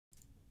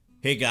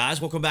Hey guys,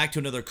 welcome back to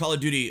another Call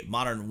of Duty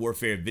Modern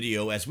Warfare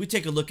video as we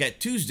take a look at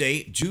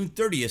Tuesday, June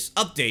 30th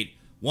update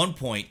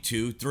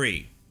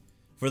 1.23.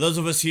 For those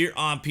of us here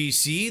on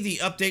PC, the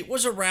update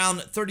was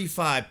around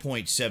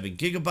 35.7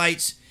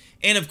 gigabytes,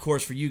 and of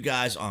course for you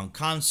guys on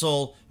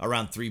console,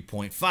 around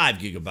 3.5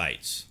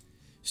 gigabytes.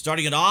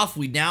 Starting it off,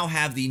 we now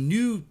have the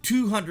new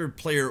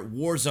 200-player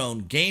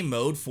Warzone game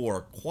mode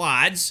for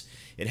quads.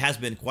 It has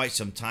been quite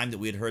some time that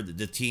we had heard that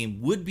the team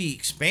would be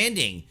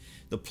expanding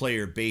the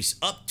player base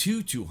up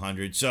to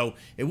 200, so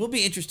it will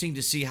be interesting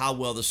to see how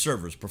well the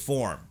servers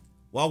perform.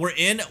 While we're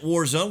in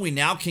Warzone, we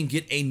now can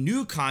get a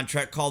new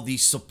contract called the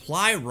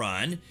Supply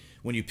Run.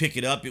 When you pick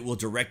it up, it will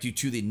direct you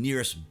to the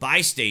nearest buy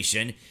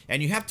station,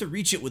 and you have to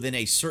reach it within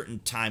a certain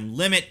time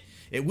limit.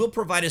 It will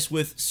provide us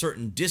with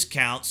certain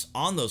discounts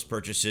on those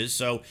purchases,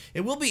 so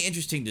it will be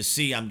interesting to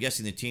see. I'm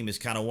guessing the team is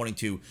kind of wanting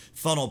to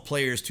funnel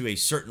players to a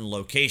certain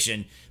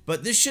location,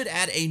 but this should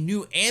add a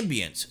new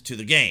ambience to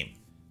the game.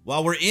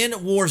 While we're in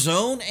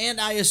Warzone, and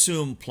I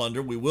assume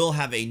Plunder, we will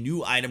have a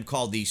new item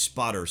called the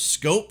Spotter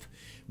Scope,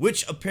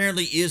 which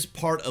apparently is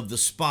part of the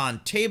spawn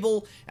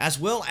table, as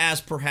well as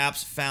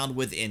perhaps found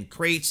within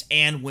crates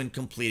and when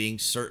completing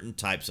certain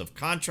types of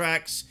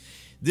contracts.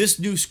 This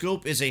new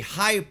scope is a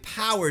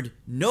high-powered,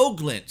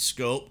 no-glint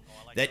scope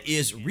that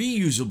is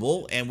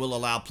reusable and will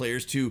allow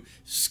players to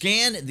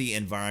scan the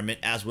environment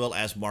as well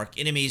as mark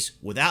enemies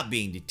without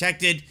being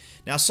detected.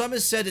 Now, some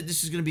have said that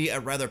this is going to be a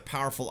rather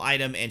powerful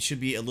item and should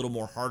be a little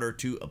more harder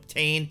to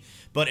obtain,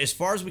 but as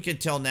far as we can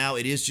tell now,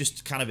 it is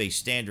just kind of a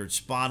standard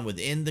spawn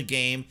within the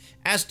game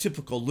as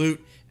typical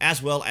loot,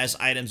 as well as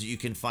items that you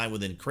can find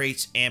within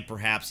crates and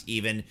perhaps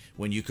even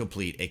when you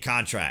complete a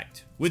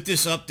contract. With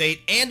this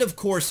update, and of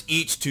course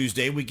each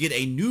Tuesday, we get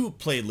a new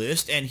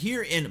playlist, and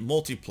here in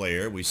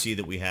multiplayer, we see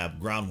that we have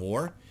Ground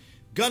War,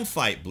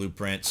 Gunfight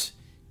Blueprints,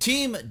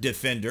 Team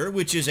Defender,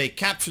 which is a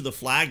capture the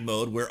flag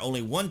mode where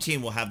only one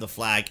team will have the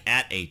flag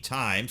at a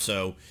time,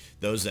 so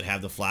those that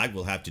have the flag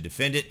will have to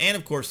defend it, and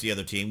of course the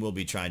other team will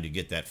be trying to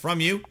get that from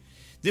you.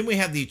 Then we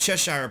have the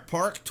Cheshire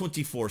Park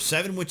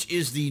 24/7, which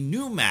is the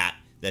new map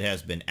that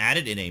has been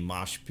added in a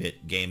mosh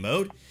pit game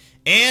mode,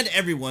 and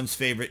everyone's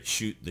favorite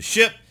Shoot the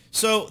Ship.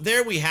 So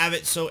there we have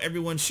it. So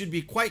everyone should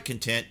be quite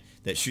content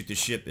that Shoot the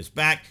Ship is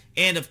back,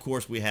 and of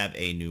course we have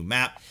a new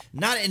map.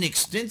 Not an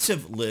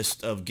extensive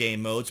list of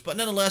game modes, but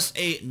nonetheless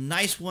a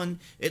nice one.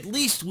 At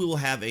least we will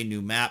have a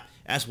new map,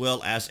 as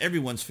well as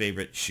everyone's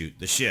favorite Shoot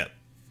the Ship.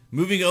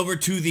 Moving over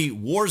to the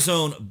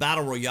Warzone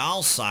Battle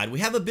Royale side,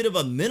 we have a bit of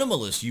a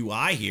minimalist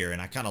UI here,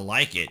 and I kind of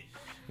like it.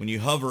 When you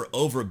hover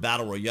over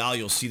Battle Royale,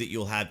 you'll see that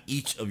you'll have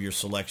each of your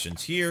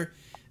selections here,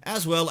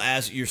 as well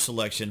as your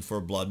selection for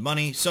Blood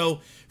Money.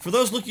 So for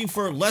those looking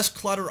for less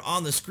clutter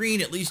on the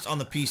screen, at least on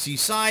the PC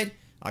side,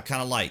 I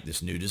kind of like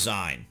this new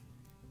design.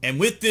 And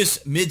with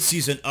this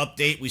mid-season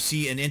update, we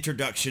see an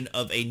introduction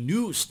of a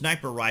new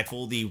sniper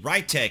rifle, the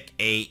Rytec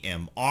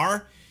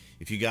AMR.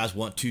 If you guys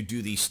want to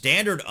do the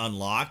standard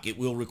unlock, it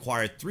will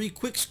require 3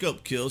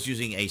 quickscope kills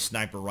using a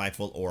sniper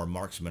rifle or a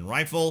marksman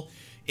rifle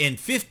in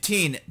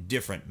 15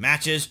 different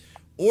matches,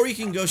 or you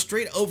can go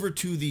straight over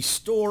to the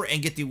store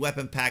and get the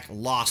weapon pack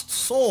Lost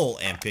Soul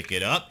and pick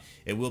it up.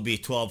 It will be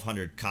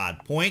 1200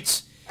 COD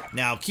points.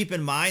 Now keep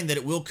in mind that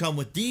it will come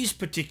with these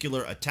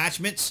particular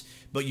attachments,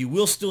 but you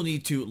will still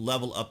need to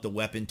level up the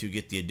weapon to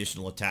get the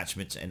additional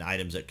attachments and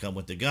items that come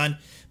with the gun.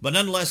 But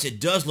nonetheless, it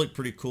does look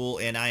pretty cool,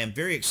 and I am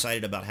very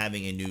excited about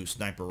having a new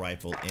sniper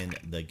rifle in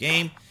the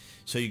game.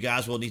 So you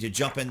guys will need to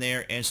jump in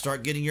there and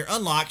start getting your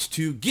unlocks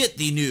to get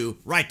the new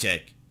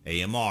Rytec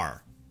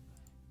AMR.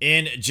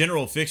 In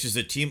general fixes,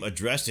 the team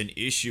addressed an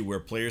issue where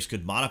players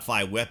could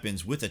modify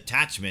weapons with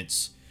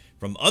attachments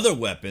from other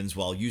weapons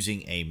while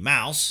using a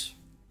mouse.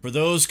 For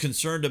those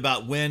concerned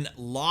about win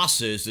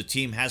losses, the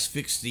team has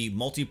fixed the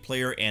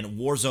multiplayer and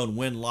Warzone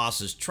win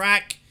losses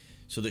track,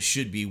 so that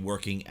should be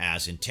working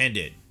as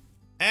intended.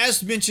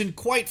 As mentioned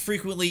quite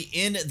frequently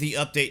in the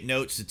update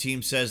notes, the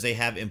team says they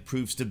have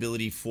improved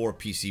stability for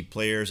PC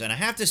players, and I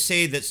have to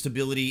say that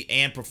stability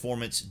and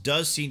performance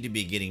does seem to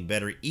be getting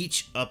better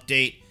each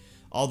update,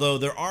 although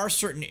there are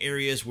certain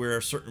areas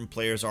where certain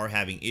players are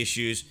having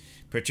issues,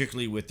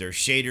 particularly with their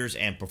shaders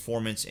and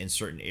performance in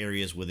certain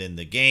areas within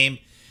the game.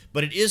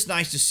 But it is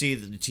nice to see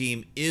that the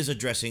team is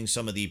addressing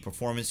some of the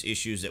performance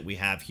issues that we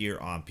have here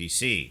on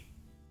PC.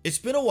 It's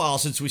been a while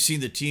since we've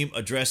seen the team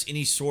address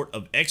any sort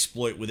of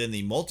exploit within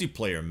the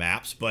multiplayer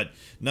maps, but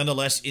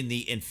nonetheless in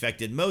the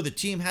infected mode, the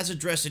team has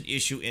addressed an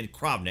issue in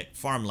Krovnik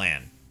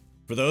farmland.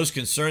 For those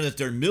concerned that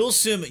their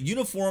Milsim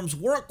uniforms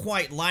weren't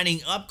quite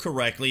lining up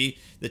correctly,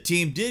 the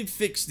team did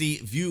fix the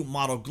View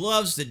model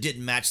gloves that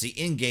didn't match the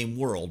in-game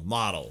world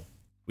model.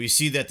 We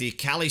see that the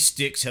Kali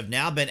sticks have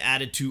now been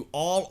added to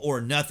All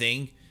or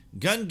Nothing,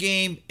 Gun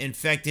Game,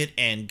 Infected,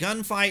 and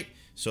Gunfight,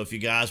 so if you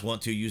guys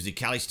want to use the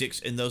Kali sticks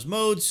in those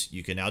modes,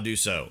 you can now do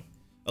so.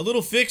 A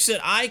little fix that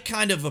I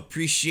kind of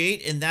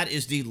appreciate, and that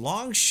is the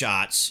long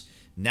shots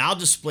now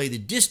display the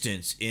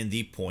distance in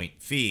the point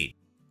feed.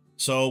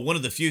 So one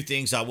of the few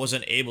things I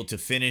wasn't able to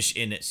finish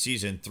in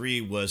Season 3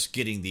 was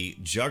getting the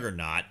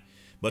Juggernaut,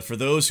 But for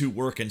those who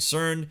were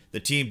concerned, the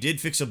team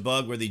did fix a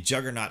bug where the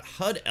Juggernaut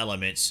HUD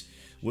elements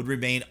would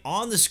remain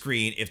on the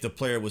screen if the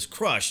player was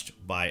crushed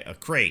by a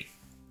crate.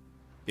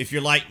 If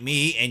you're like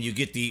me and you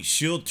get the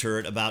shield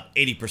turret about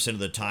 80% of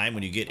the time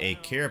when you get a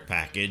care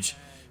package,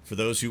 for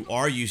those who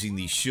are using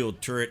the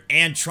shield turret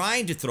and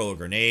trying to throw a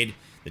grenade,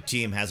 the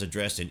team has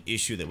addressed an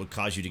issue that would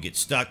cause you to get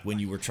stuck when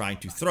you were trying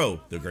to throw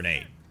the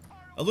grenade.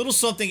 A little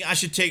something I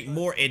should take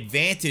more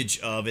advantage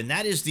of, and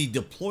that is the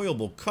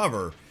deployable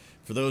cover.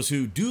 For those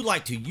who do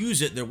like to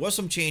use it, there was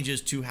some changes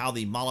to how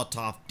the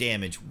Molotov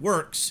damage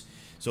works.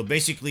 So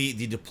basically,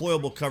 the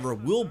deployable cover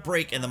will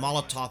break and the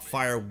Molotov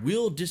fire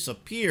will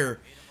disappear,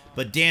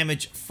 but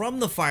damage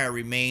from the fire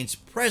remains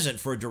present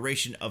for a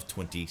duration of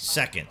 20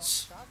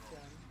 seconds.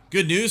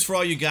 Good news for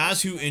all you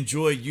guys who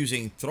enjoy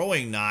using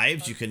throwing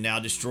knives, you can now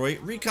destroy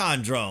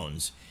recon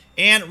drones.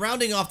 And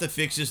rounding off the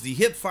fixes, the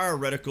hip fire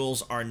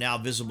reticles are now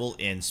visible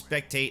in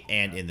Spectate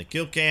and in the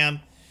kill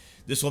cam.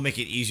 This will make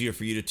it easier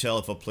for you to tell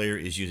if a player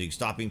is using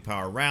stopping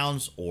power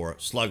rounds or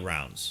slug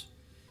rounds.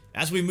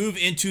 As we move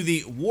into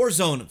the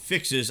Warzone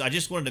fixes, I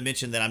just wanted to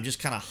mention that I'm just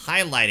kind of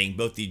highlighting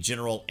both the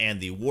general and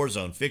the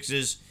Warzone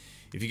fixes.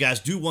 If you guys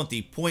do want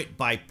the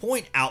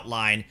point-by-point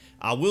outline,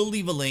 I will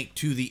leave a link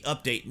to the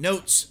update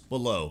notes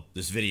below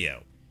this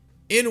video.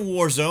 In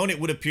Warzone, it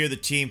would appear the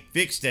team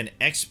fixed an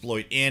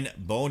exploit in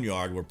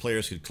Boneyard where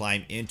players could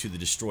climb into the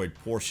destroyed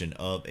portion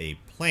of a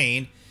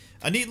plane.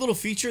 A neat little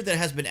feature that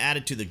has been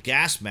added to the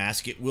gas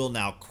mask. It will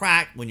now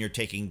crack when you're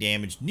taking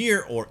damage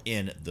near or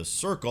in the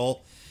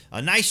circle.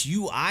 A nice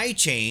UI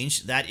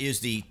change, that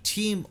is the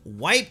team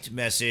wiped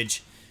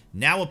message,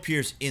 now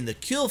appears in the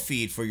kill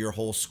feed for your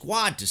whole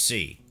squad to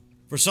see.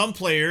 For some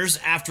players,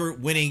 after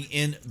winning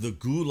in the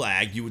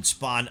Gulag, you would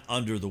spawn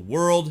under the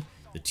world.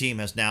 The team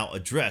has now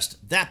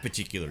addressed that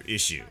particular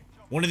issue.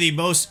 One of the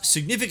most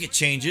significant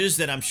changes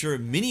that I'm sure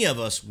many of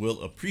us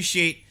will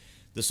appreciate,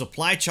 the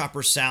supply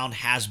chopper sound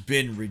has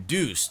been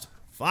reduced.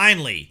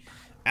 Finally,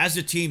 as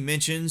the team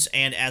mentions,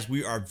 and as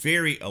we are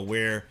very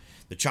aware,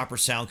 the chopper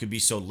sound could be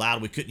so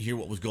loud we couldn't hear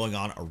what was going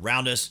on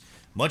around us,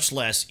 much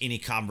less any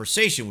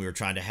conversation we were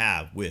trying to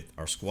have with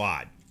our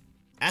squad.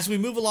 As we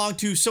move along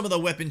to some of the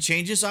weapon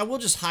changes, I will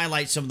just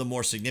highlight some of the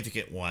more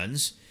significant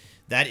ones.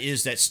 That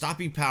is that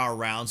stopping power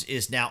rounds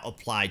is now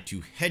applied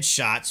to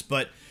headshots,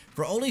 but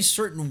for only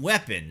certain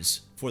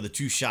weapons for the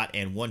 2-shot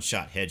and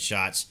 1-shot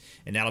headshots,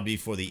 and that'll be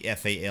for the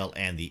FAL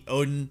and the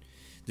Odin.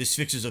 This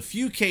fixes a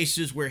few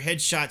cases where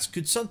headshots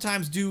could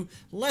sometimes do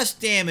less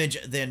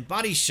damage than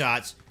body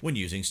shots when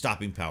using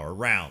stopping power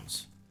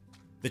rounds.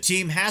 The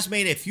team has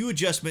made a few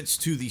adjustments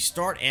to the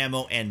start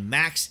ammo and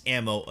max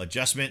ammo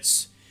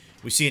adjustments.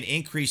 We see an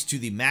increase to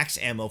the max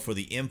ammo for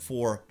the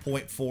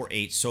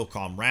M4.48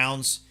 SOCOM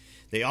rounds.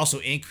 They also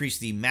increased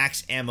the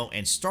max ammo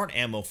and start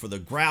ammo for the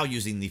Grau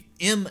using the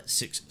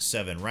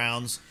M67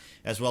 rounds,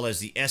 as well as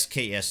the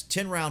SKS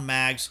 10-round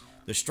mags,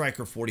 the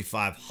Striker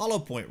 45 hollow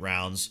point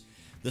rounds,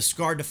 the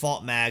Scar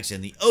default mags,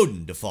 and the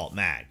Odin default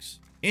mags.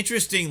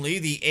 Interestingly,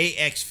 the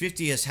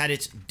AX50 has had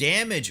its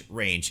damage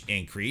range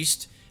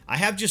increased. I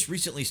have just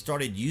recently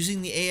started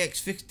using the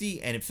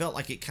AX50 and it felt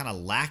like it kind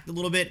of lacked a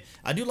little bit.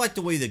 I do like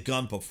the way the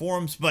gun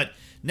performs, but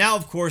now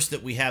of course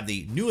that we have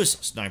the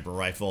newest sniper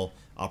rifle,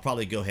 I'll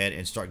probably go ahead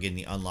and start getting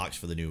the unlocks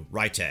for the new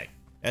Rytec.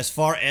 As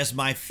far as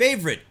my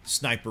favorite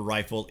sniper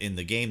rifle in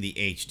the game, the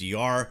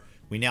HDR,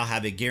 we now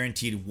have a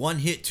guaranteed one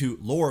hit to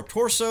lower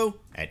torso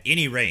at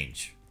any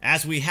range.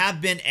 As we have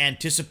been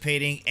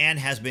anticipating and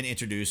has been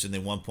introduced in the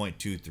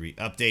 1.23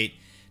 update,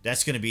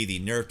 that's going to be the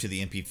nerf to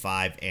the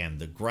MP5 and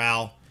the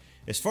Grau.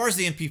 As far as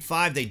the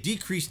MP5, they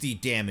decreased the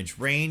damage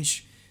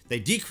range. They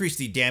decreased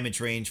the damage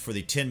range for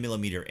the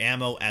 10mm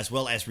ammo, as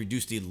well as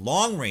reduced the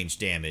long-range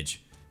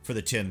damage for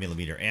the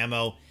 10mm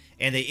ammo.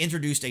 And they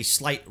introduced a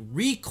slight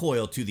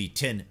recoil to the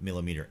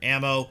 10mm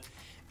ammo.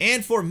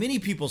 And for many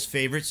people's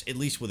favorites, at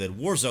least within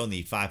Warzone,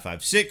 the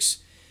 5.56,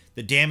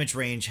 the damage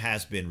range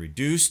has been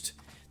reduced.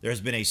 There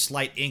has been a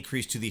slight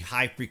increase to the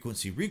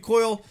high-frequency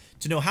recoil.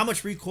 To know how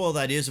much recoil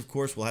that is, of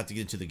course, we'll have to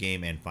get into the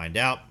game and find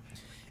out.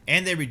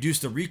 And they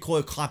reduced the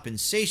recoil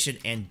compensation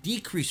and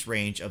decreased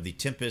range of the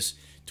Tempest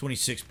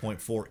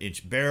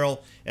 26.4-inch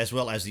barrel, as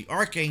well as the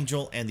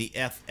Archangel and the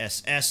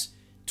FSS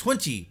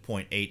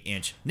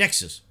 20.8-inch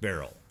Nexus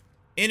barrel.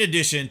 In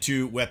addition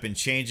to weapon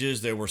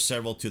changes, there were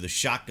several to the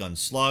shotgun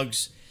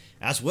slugs,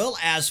 as well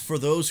as for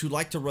those who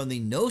like to run the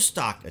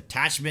no-stock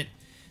attachment.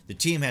 The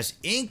team has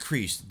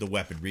increased the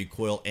weapon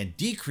recoil and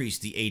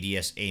decreased the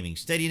ADS aiming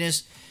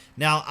steadiness.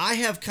 Now, I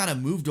have kind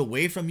of moved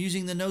away from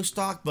using the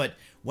no-stock, but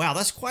wow,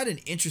 that's quite an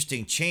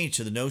interesting change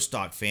to the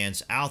no-stock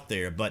fans out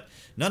there. But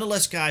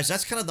nonetheless, guys,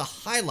 that's kind of the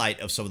highlight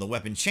of some of the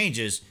weapon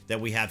changes that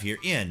we have here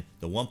in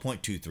the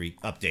 1.23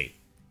 update.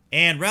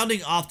 And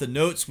rounding off the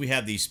notes, we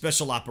have the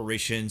Special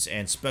Operations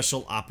and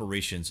Special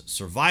Operations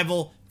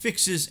Survival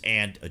fixes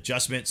and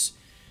adjustments.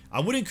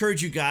 I would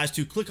encourage you guys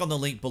to click on the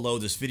link below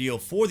this video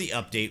for the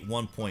update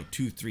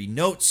 1.23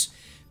 notes.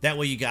 That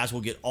way you guys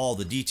will get all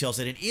the details,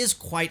 and it is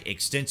quite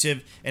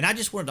extensive, and I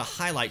just wanted to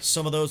highlight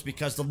some of those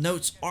because the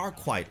notes are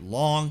quite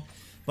long.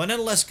 But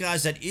nonetheless,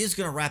 guys, that is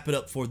going to wrap it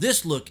up for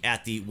this look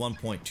at the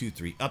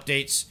 1.23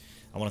 updates.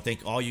 I want to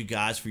thank all you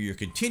guys for your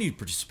continued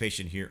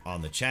participation here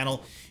on the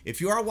channel.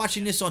 If you are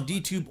watching this on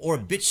DTube or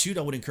BitChute,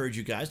 I would encourage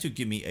you guys to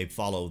give me a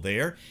follow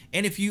there.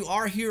 And if you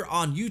are here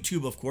on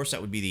YouTube, of course,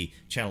 that would be the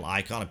channel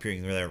icon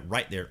appearing there,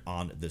 right there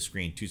on the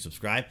screen to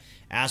subscribe,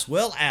 as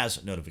well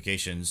as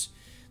notifications.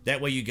 That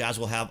way you guys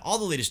will have all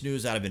the latest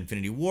news out of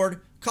Infinity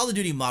Ward, Call of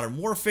Duty Modern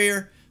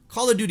Warfare,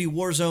 Call of Duty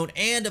Warzone,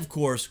 and of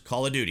course,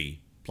 Call of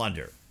Duty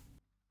Plunder.